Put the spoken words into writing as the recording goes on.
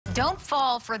Don't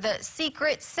fall for the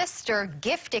secret sister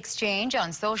gift exchange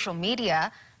on social media.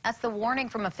 That's the warning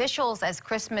from officials as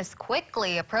Christmas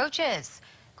quickly approaches.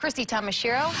 Chrissy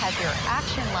Tamashiro has your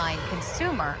Action Line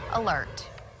consumer alert.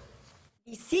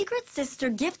 The secret sister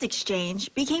gift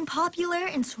exchange became popular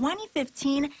in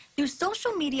 2015 through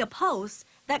social media posts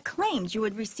that claimed you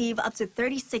would receive up to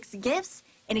 36 gifts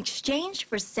in exchange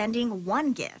for sending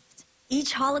one gift.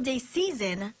 Each holiday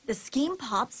season, the scheme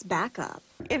pops back up.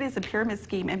 It is a pyramid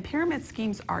scheme, and pyramid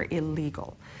schemes are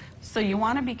illegal. So you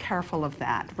want to be careful of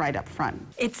that right up front.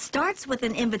 It starts with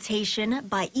an invitation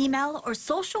by email or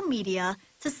social media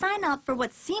to sign up for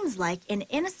what seems like an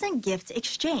innocent gift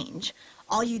exchange.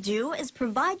 All you do is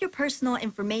provide your personal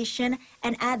information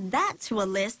and add that to a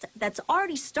list that's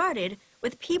already started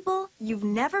with people you've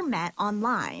never met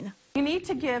online. You need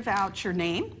to give out your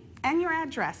name and your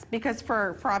address, because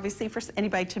for obviously for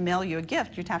anybody to mail you a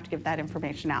gift, you'd have to give that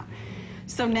information out.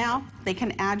 So now they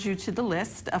can add you to the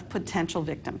list of potential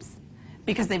victims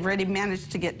because they've already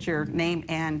managed to get your name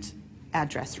and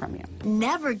address from you.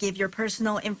 Never give your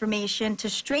personal information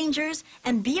to strangers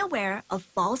and be aware of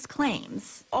false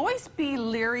claims. Always be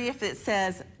leery if it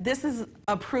says this is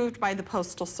approved by the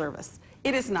Postal Service.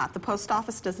 It is not. The post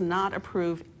office does not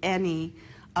approve any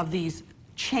of these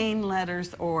chain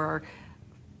letters or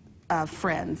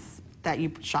friends that you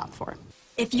shop for.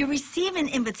 If you receive an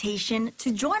invitation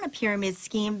to join a pyramid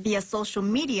scheme via social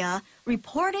media,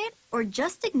 report it or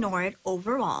just ignore it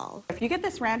overall. If you get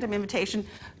this random invitation,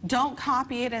 don't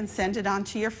copy it and send it on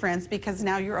to your friends, because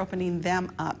now you're opening them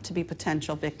up to be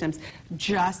potential victims.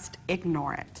 Just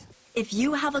ignore it. If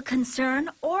you have a concern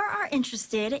or are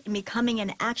interested in becoming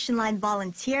an Action Line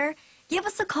volunteer, give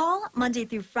us a call Monday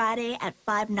through Friday at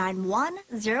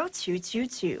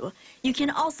 591-0222. You can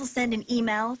also send an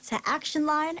email to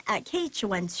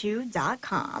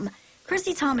actionline@khon2.com.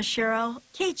 Chrissy Tamashiro,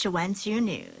 KHON2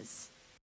 News.